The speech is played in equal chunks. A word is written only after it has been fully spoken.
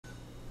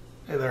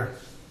Hey there.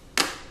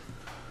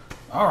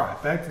 All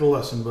right, back to the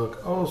lesson book.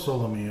 Oh,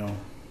 Sole Mio.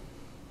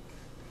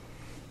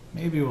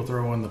 Maybe we'll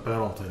throw in the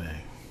pedal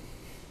today.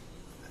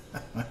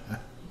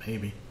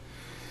 Maybe.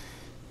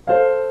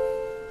 I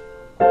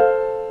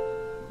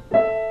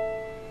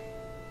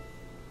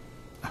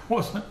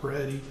wasn't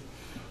ready.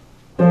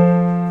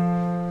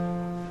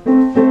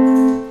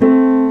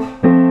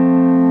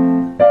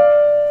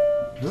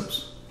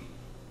 Oops.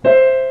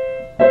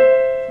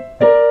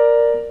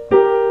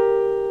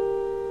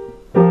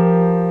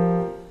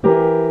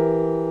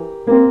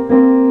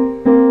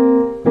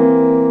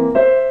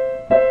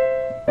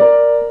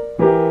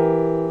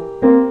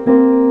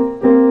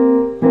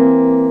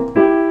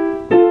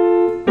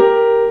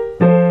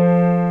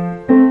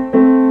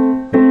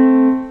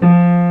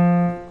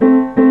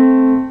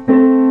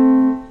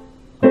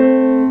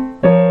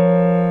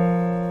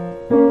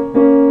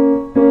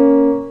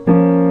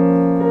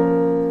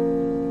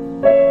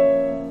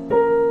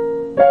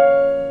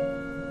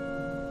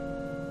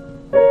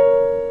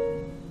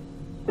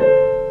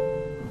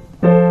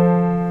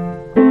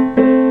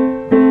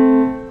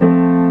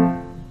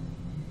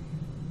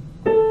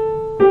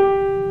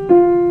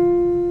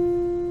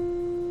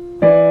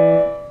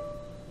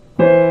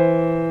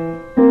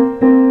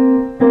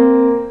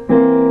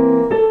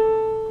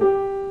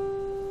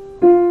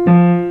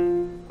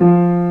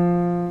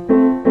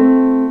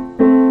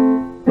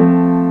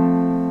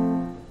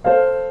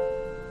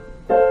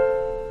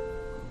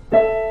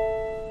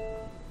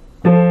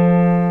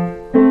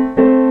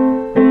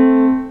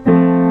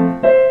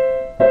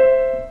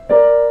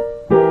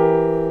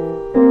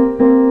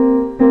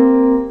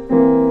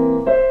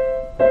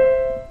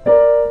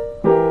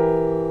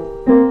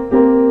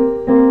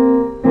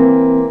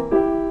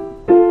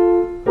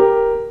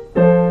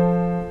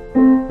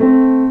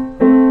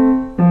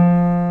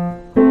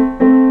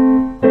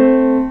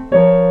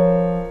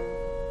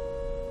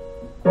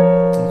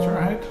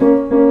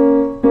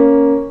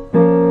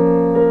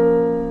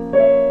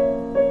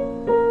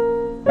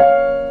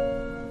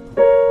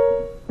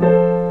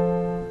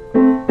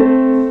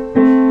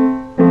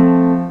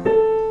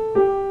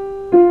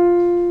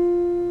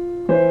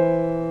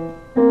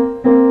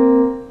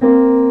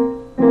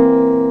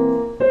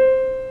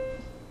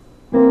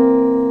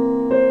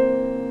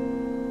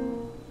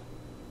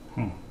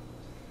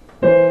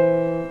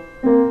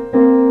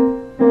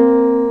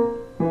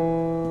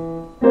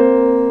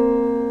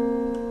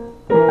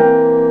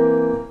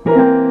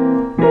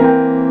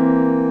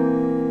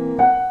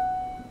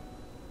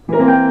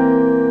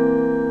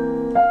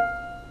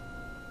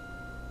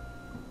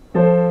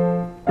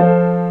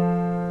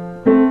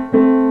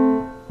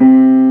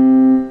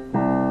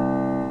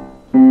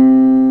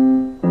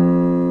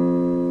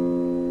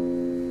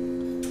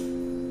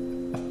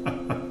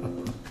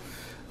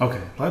 Okay,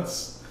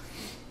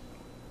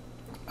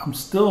 I'm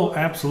still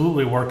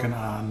absolutely working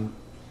on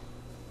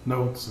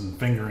notes and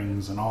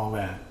fingerings and all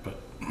that, but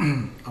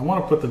I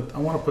want to put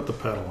the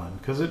pedal in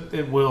because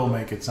it will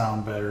make it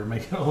sound better,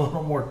 make it a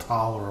little more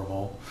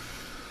tolerable.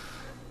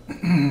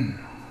 And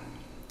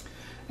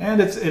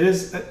it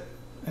is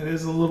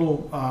a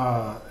little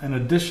an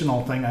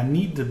additional thing I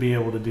need to be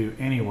able to do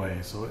anyway,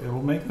 so it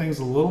will make things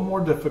a little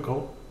more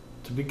difficult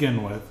to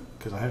begin with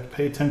because I have to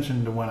pay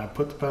attention to when I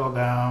put the pedal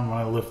down, when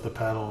I lift the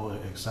pedal,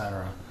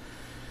 etc.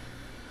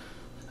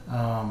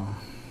 And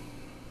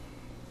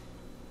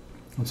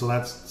so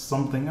that's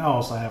something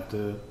else I have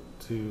to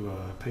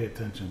pay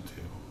attention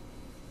to.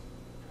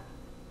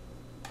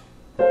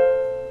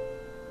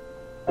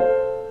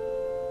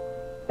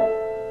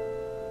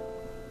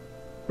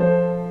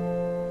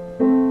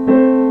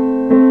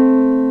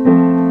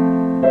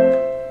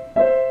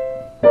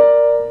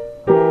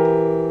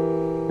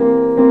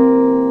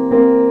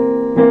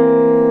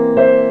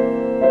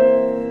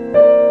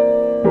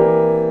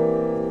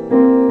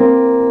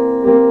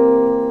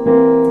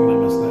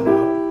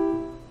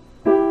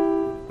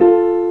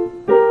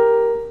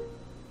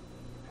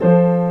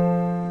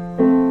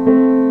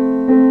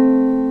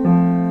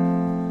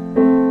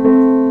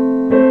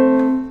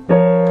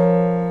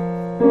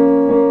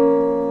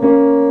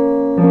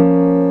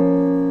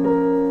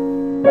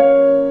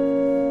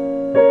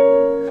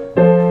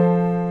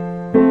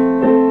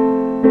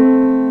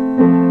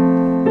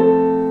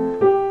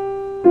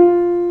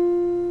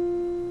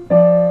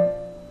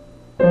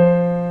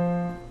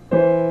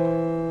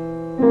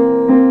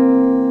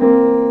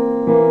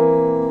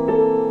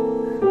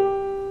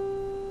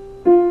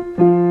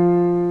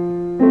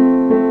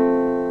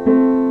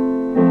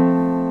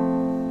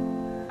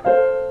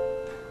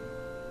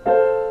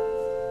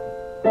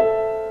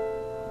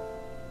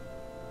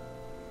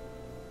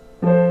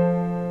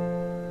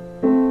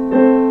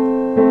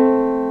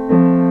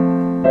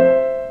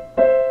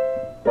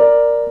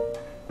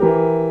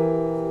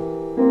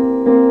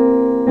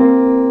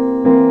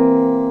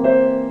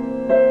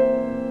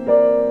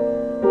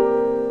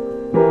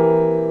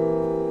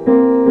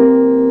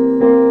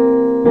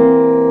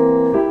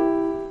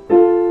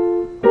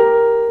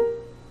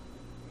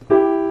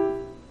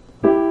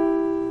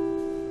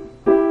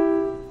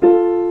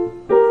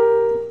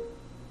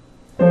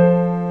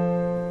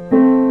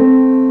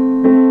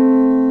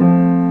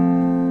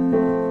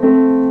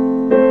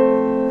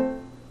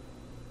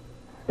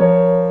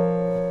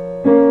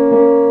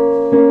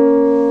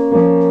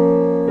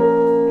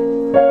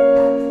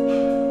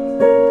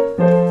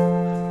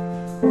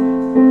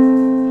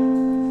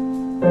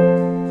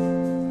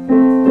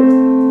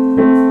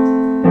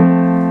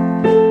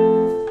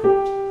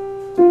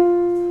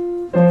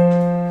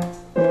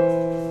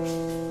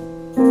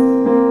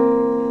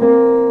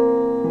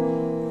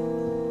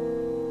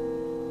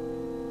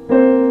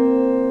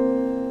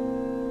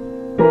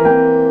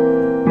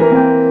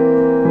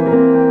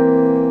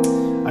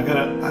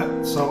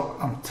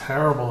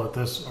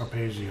 this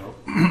arpeggio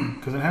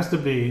because it has to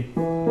be a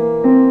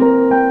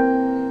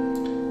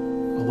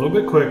little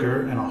bit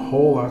quicker and a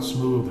whole lot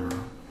smoother.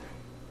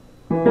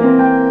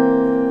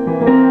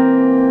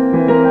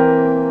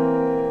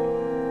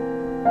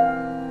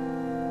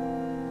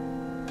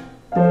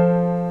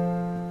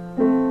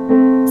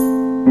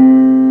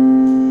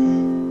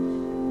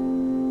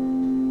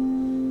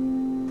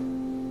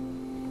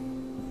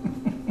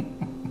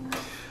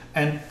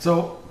 And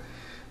so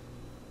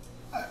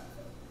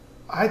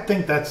I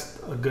think that's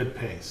a good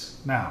pace.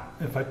 Now,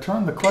 if I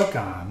turn the click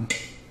on,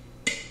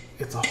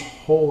 it's a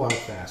whole lot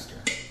faster.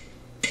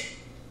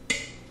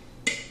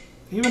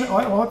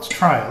 Well, let's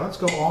try it. Let's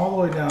go all the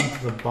way down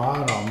to the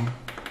bottom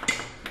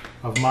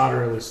of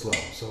moderately slow.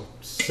 So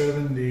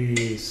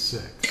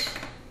 76.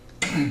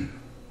 And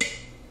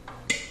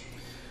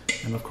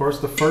of course,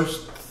 the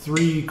first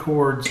 3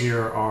 chords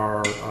here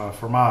are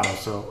fermata.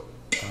 So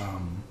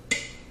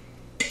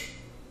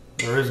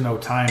there is no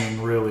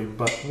timing really,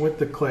 but with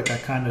the click, I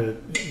kind of,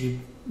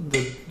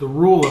 the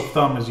rule of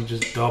thumb is you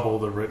just double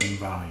the written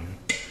value.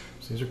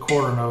 So these are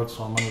quarter notes,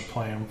 so I'm going to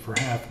play them for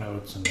half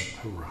notes and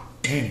hoorah.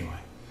 Anyway.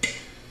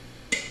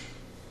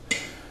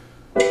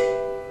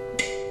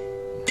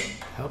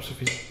 Helps if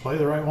you play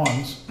the right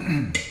ones.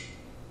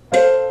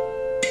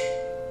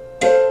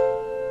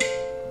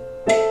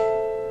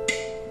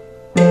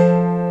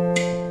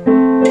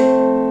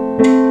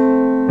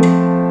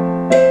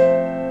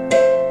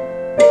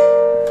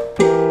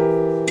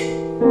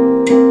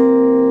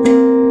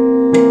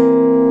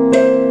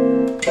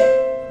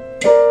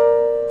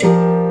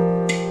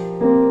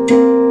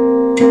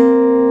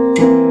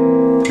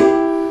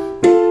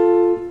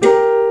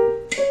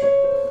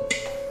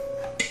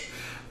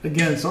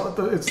 Again, so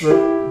it's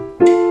the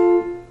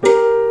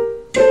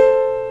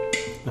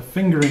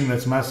fingering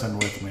that's messing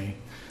with me,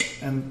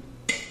 and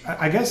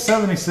I guess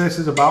 76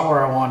 is about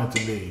where I want it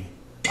to be.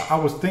 I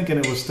was thinking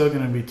it was still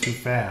going to be too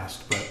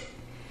fast, but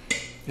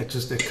it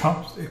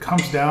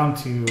comes down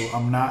to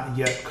I'm not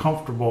yet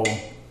comfortable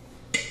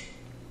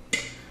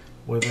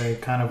with a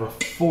kind of a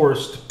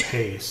forced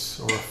pace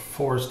or a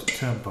forced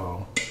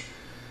tempo,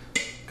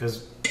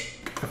 because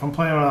if I'm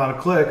playing without a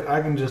click,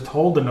 I can just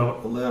hold the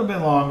note a little bit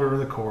longer,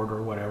 the chord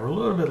or whatever, a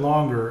little bit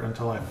longer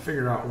until I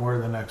figure out where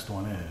the next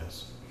one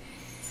is.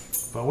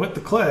 But with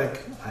the click,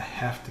 I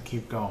have to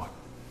keep going.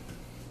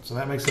 So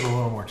that makes it a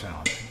little more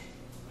challenging.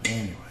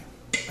 Anyway,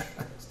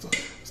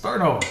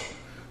 starting over.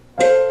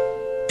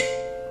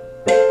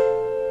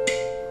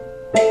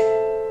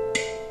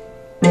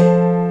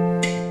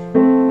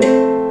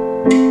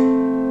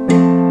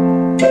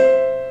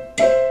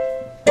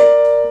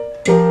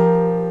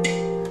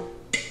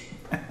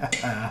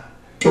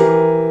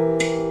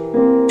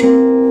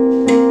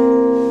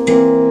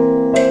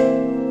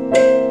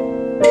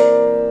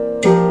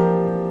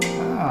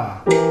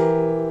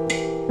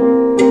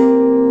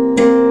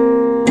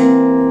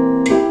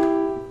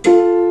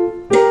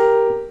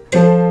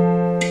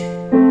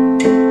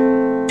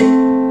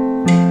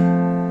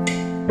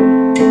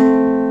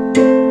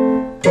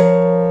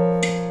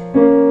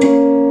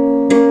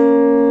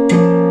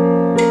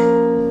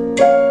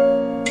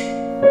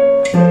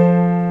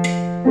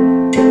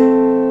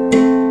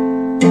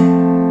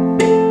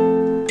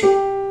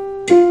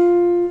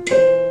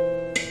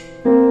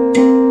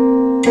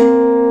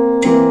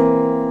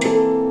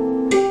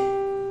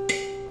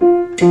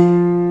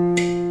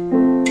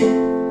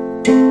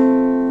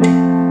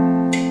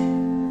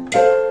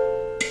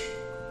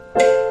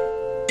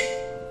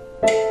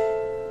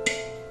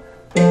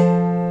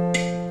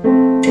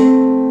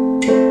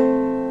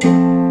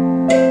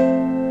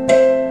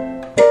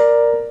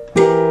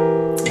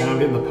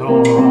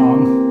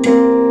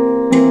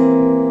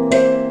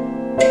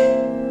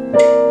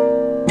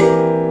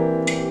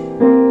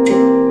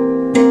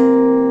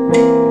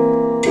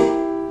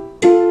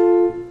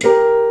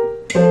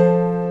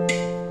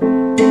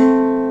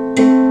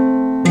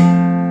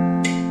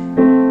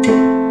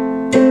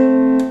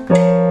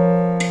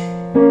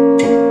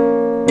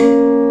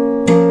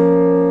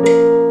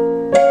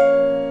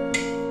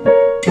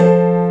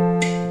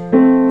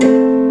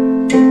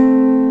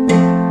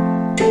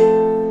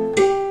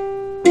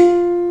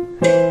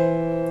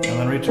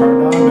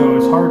 Retardando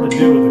is hard to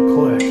do with a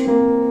click.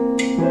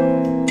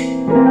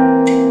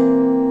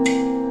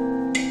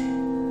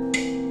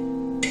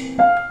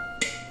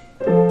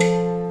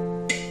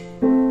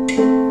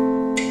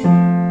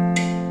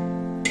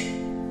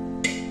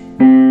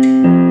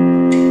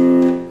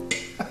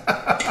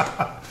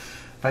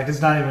 In fact,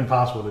 it's not even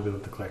possible to do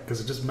with the click because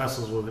it just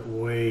messes with it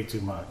way too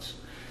much.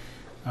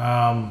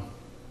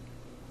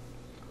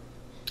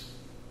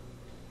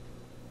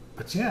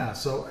 But yeah,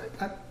 so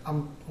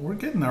we're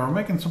getting there. We're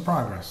making some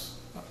progress.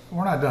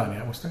 We're not done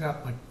yet. We still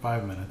got like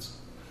 5 minutes.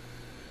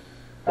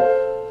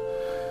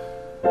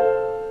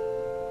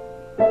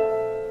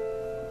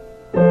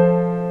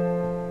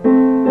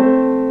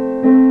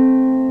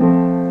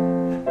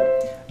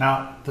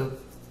 Now, the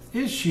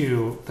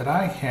issue that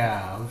I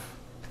have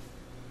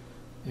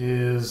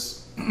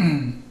is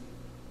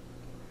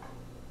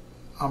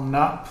I'm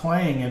not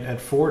playing it at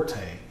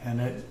forte,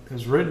 and it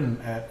is written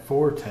at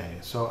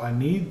forte. So it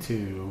needs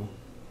to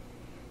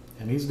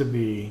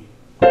be.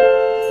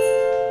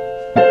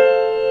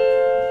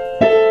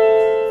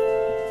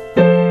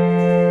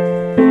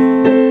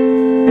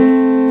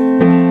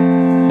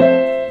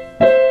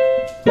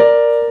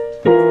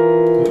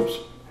 Oops.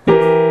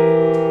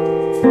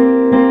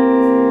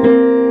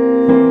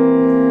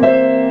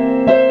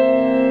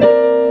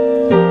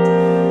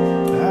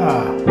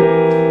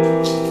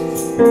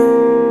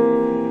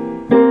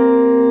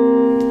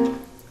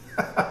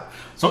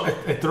 So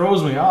it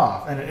throws me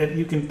off, and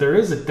there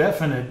is a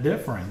definite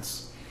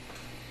difference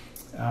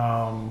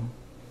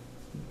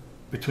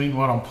between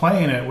what I'm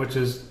playing it, which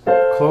is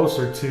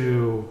closer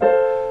to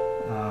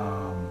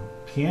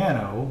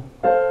piano,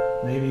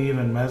 maybe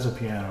even mezzo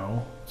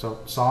piano, so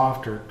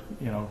soft or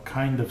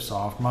kind of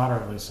soft,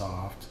 moderately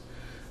soft,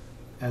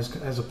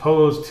 as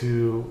opposed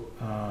to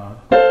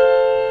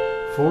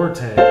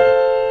forte.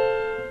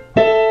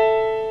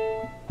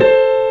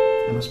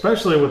 And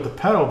especially with the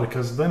pedal,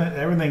 because then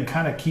everything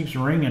kind of keeps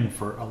ringing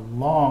for a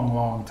long,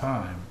 long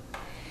time.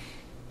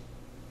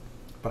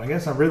 But I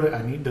guess I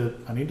need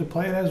to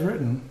play it as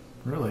written.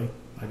 Really,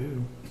 I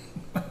do.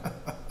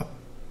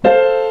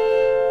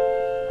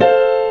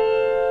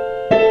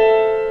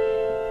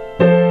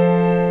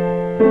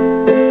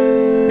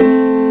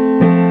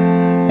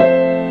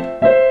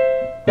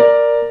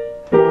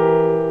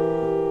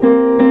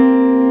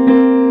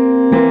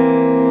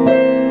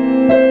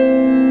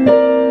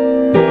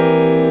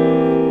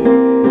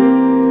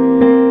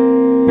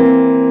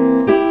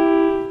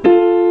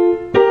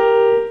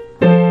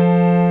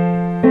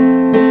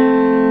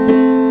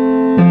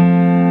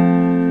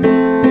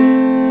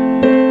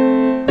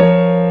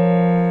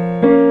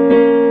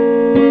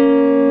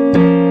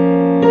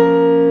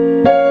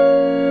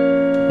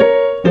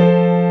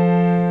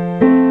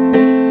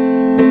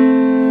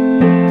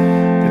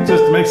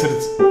 Makes it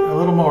a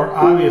little more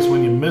obvious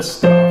when you miss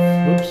stuff.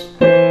 Oops.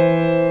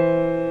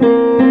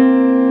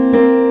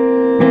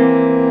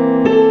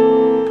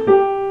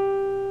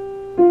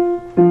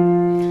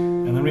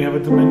 And then we have a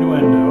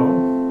diminuendo.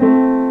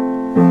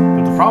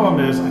 But the problem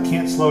is I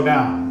can't slow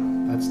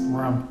down. That's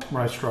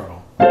where I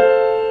struggle.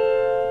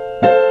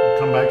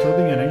 Come back to the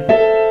beginning.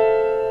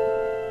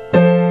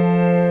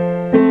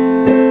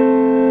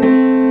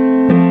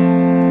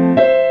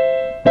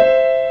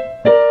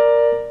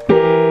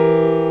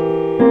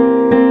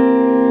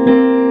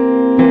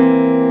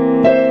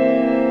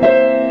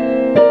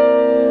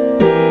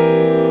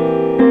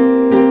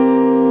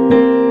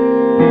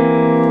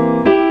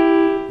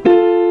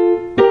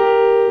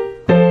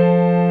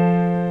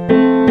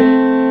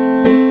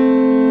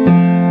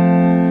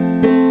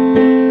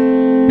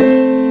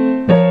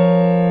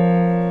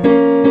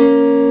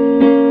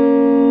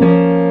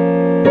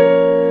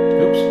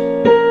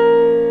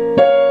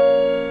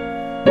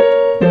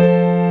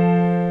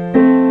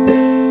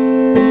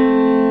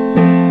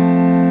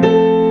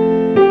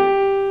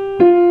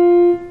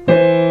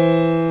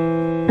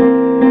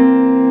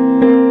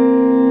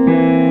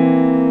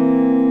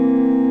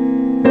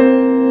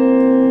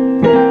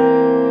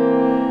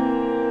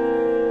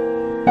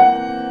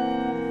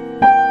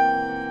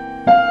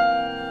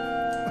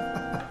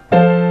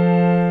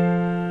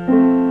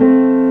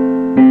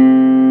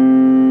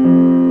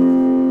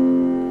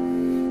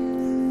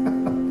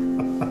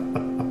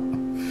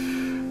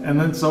 And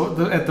then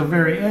at the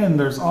very end,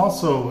 there's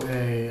also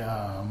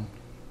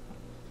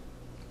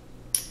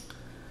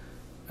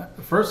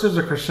first there's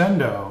a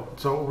crescendo.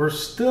 So we're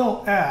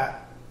still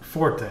at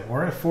forte.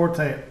 We're at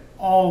forte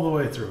all the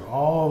way through,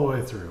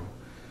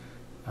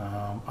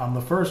 on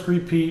the first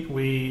repeat,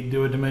 we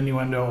do a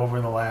diminuendo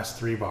over the last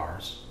 3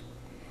 bars.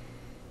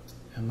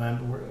 And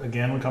then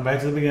again, we come back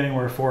to the beginning,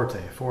 we're forte,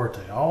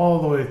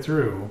 all the way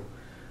through.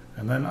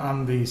 And then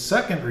on the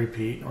second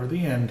repeat, or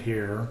the end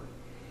here,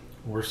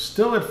 we're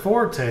still at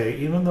forte,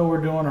 even though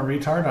we're doing a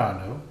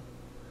ritardando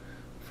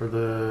for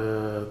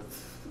the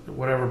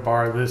whatever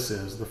bar this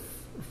is, the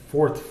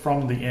 4th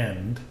from the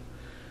end.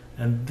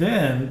 And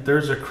then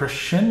there's a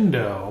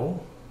crescendo.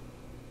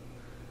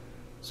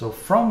 So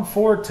from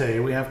forte,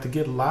 we have to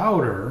get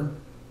louder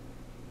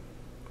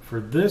for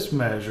this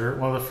measure,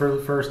 well, for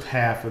the first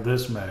half of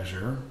this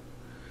measure,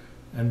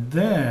 and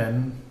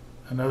then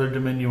another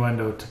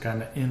diminuendo to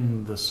kind of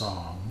end the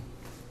song.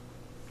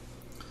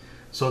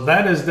 So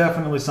that is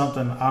definitely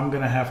something I'm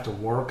going to have to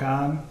work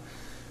on.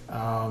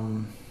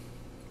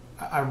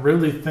 I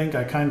really think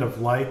I kind of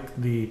like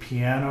the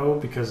piano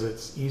because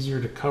it's easier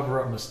to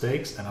cover up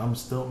mistakes, and I'm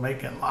still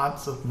making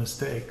lots of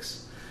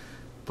mistakes.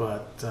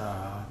 But,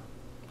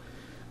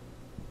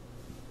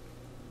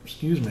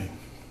 excuse me,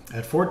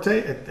 at forte,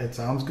 it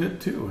sounds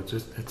good too.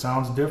 It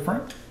sounds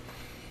different.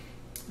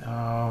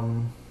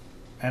 And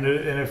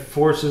it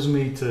forces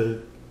me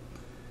to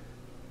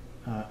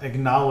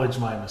acknowledge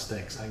my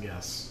mistakes, I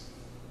guess,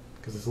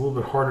 because it's a little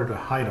bit harder to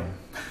hide them.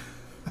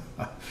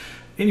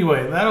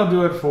 Anyway, that'll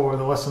do it for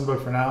the lesson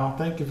book for now.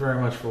 Thank you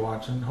very much for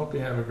watching. Hope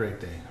you have a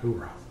great day.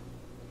 Hoorah.